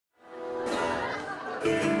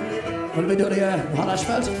Will we do the Hot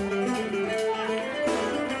Ashphalt?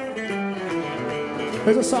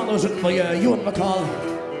 Here's a song that was written by Ewan McCall.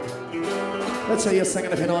 Let's hear you sing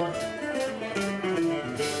it if you know it.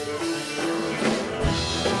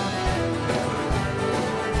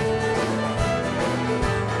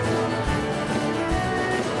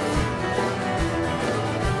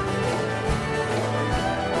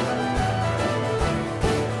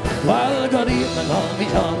 Well, good evening, all me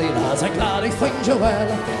jolly lads, I'm glad I find you well.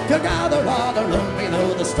 You gather all around me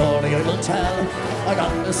now, the story I will tell. I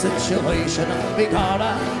got the situation and me car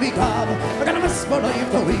and me cob. I got a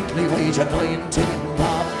misbelieve the weekly wage at 19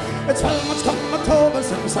 bob. It's 12 months come October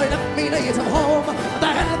since I left me native home.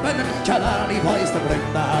 They're helping in Killarney boys to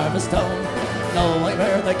bring the harvest down. Now I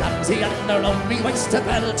wear the gansy and around me waist to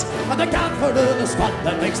belt, and the gaffer of the squad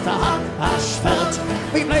that makes the Hot Ashphalt.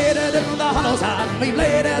 We played it in the hollows and we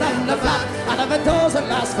played it on the flat, and if it doesn't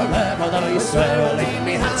last forever then I swear I'll leave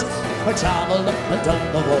me hat. I travelled up and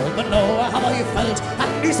down the world, but know how I felt,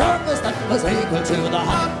 and the surface that was equal to the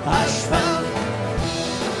Hot Ashphalt.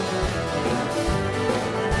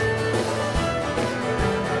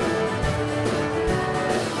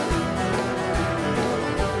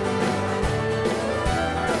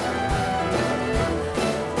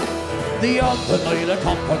 The other night a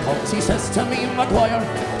copper comes, he says to me, Maguire,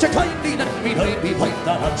 "You kindly let me hide behind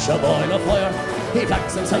that hot boil of fire." He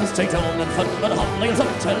flacks himself straight down in front, but hot nails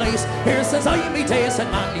up to lace. Here says I, me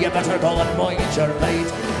Jason, man, you better go and mind your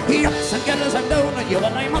plate. He ups and gets I'm down on you,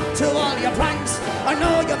 and I'm up to all your pranks. I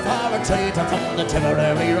know you're far a traitor from the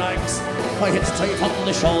Tipperary ranks. I hit straight on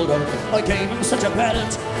the shoulder, I gave him such a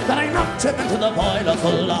belt that I knocked him into the boiler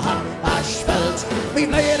full of Hot Ashphalt. We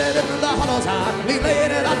played it in the hollows and we played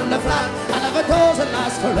it on the flat, and if it doesn't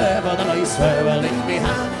last forever then I swear I'll in me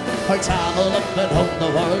hand. I travelled up and down the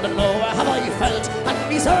world and know how I felt, and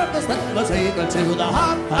me service that was equal to the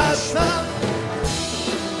Hot Ashphalt.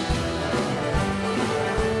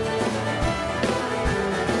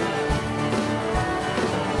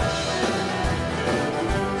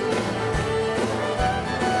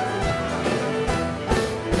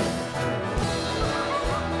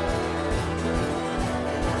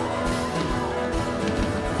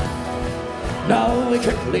 Now we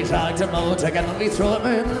quickly dragged him out again and we threw him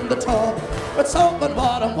in the tub. With soap and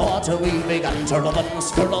water we began to rub and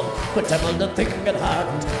scrub. But devil the thing had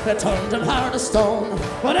hardened, it turned him hard as stone.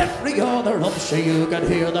 But every other upshot you could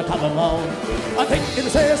hear the common moan. I think it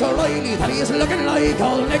says O'Reilly that he's looking like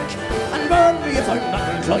old Nick, and burn me if I'm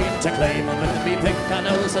not inclined to claim him with me pick. And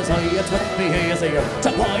now says I, it would be easier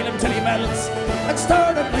to boil him till he melts and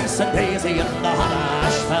stir him nice and daisy in the Hot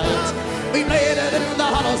Ashphalt. We played it in the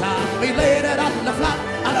hollows and we played it on the flat,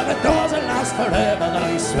 and if it doesn't last forever then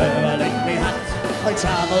I swear I'll leave me hat. I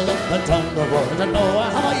travelled up and down the world and know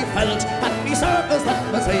how I felt, and me service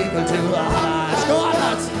that was equal to the Hot Ash. Go on,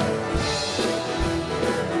 lads!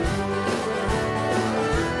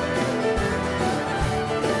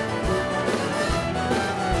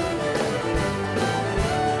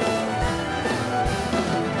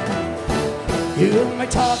 You may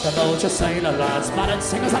talk about your sailor lads, ballad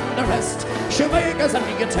singers and the rest, shoemakers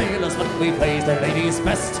and your tailors, but we praise the ladies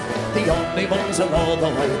best. The only ones who roll the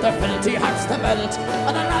way, their filthy hats to belt,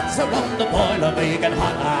 and the lads around the boiler making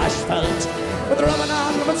Hot Ashphalt. With the rubbing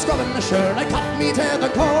on and scrubbing the shirt, I cut me to the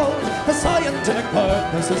cold. For scientific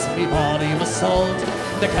purposes, me body was sold.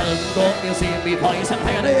 The Kelp goat museum, me boys, and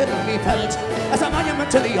hanging it in me felt as a monument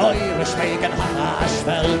to the Irish making Hot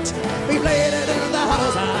Ashphalt. We played it in the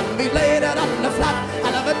hollows and we played it on the flat,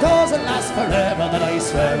 and if it doesn't last forever then I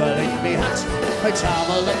swear I'll leave me hat. I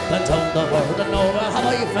travelled up and down the world and know how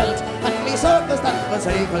I felt, and me service that was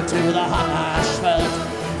equal to the Hot Ashphalt.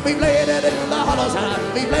 We played it in the hollows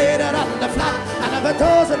and we played it on the flat, and if it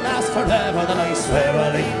doesn't last forever then I swear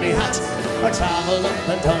I'll leave me hat. I travelled up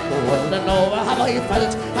and down the world and know how I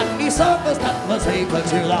felt, and me service that was equal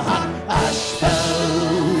to the Hot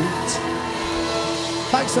Ashphalt.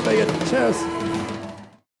 Thanks a million. Cheers.